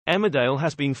Emmerdale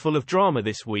has been full of drama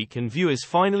this week, and viewers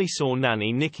finally saw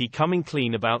nanny Nicky coming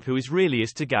clean about who is really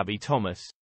is to Gabby Thomas.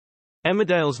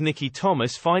 Emmerdale's Nicky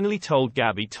Thomas finally told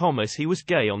Gabby Thomas he was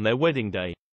gay on their wedding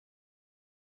day.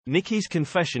 Nicky's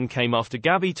confession came after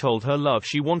Gabby told her love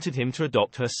she wanted him to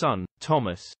adopt her son,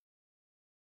 Thomas.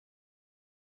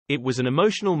 It was an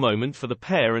emotional moment for the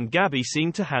pair, and Gabby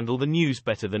seemed to handle the news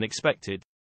better than expected.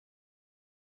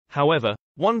 However,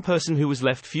 one person who was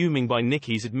left fuming by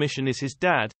Nicky's admission is his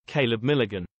dad, Caleb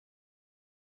Milligan.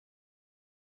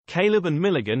 Caleb and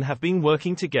Milligan have been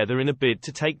working together in a bid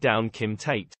to take down Kim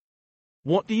Tate.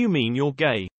 "What do you mean you're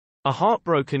gay?" a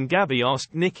heartbroken Gabby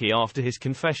asked Nicky after his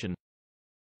confession.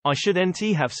 "I shouldn't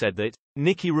have said that,"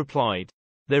 Nicky replied.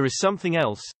 "There is something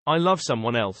else. I love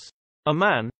someone else." "A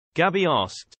man?" Gabby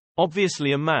asked.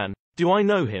 "Obviously a man. Do I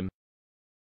know him?"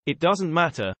 "It doesn't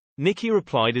matter," Nicky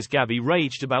replied as Gabby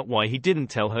raged about why he didn't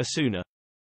tell her sooner.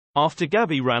 After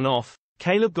Gabby ran off,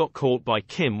 Caleb got caught by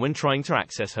Kim when trying to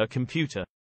access her computer.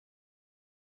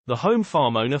 The home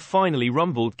farm owner finally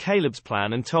rumbled Caleb's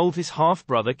plan and told his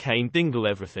half-brother Kane Dingle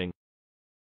everything.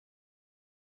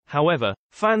 However,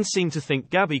 fans seem to think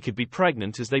Gabby could be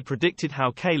pregnant, as they predicted how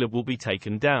Caleb will be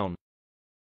taken down.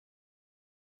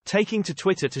 Taking to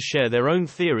Twitter to share their own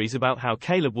theories about how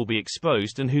Caleb will be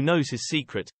exposed and who knows his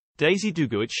secret, Daisy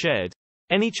Duguid shared,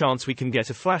 "Any chance we can get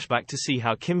a flashback to see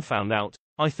how Kim found out?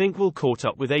 I think we'll caught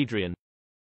up with Adrian."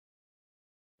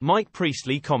 Mike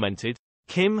Priestley commented,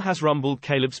 "Kim has rumbled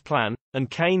Caleb's plan,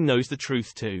 and Kane knows the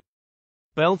truth too.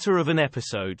 Belter of an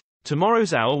episode.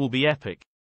 Tomorrow's hour will be epic."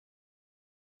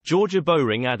 Georgia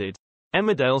Bowring added,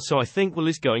 "Emmerdale, so I think Will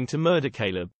is going to murder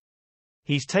Caleb.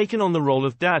 He's taken on the role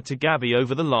of dad to Gabby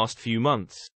over the last few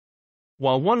months.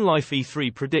 While One Life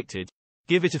E3 predicted,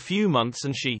 give it a few months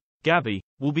and she, Gabby,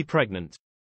 will be pregnant."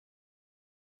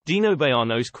 Dino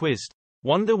Bayano's quizzed,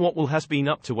 "Wonder what Will has been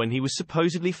up to when he was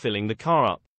supposedly filling the car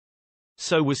up.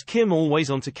 So was Kim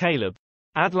always onto Caleb?"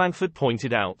 Ad Langford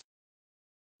pointed out.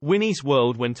 Winnie's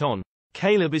World went on,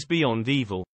 "Caleb is beyond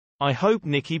evil. I hope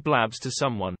Nicky blabs to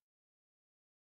someone.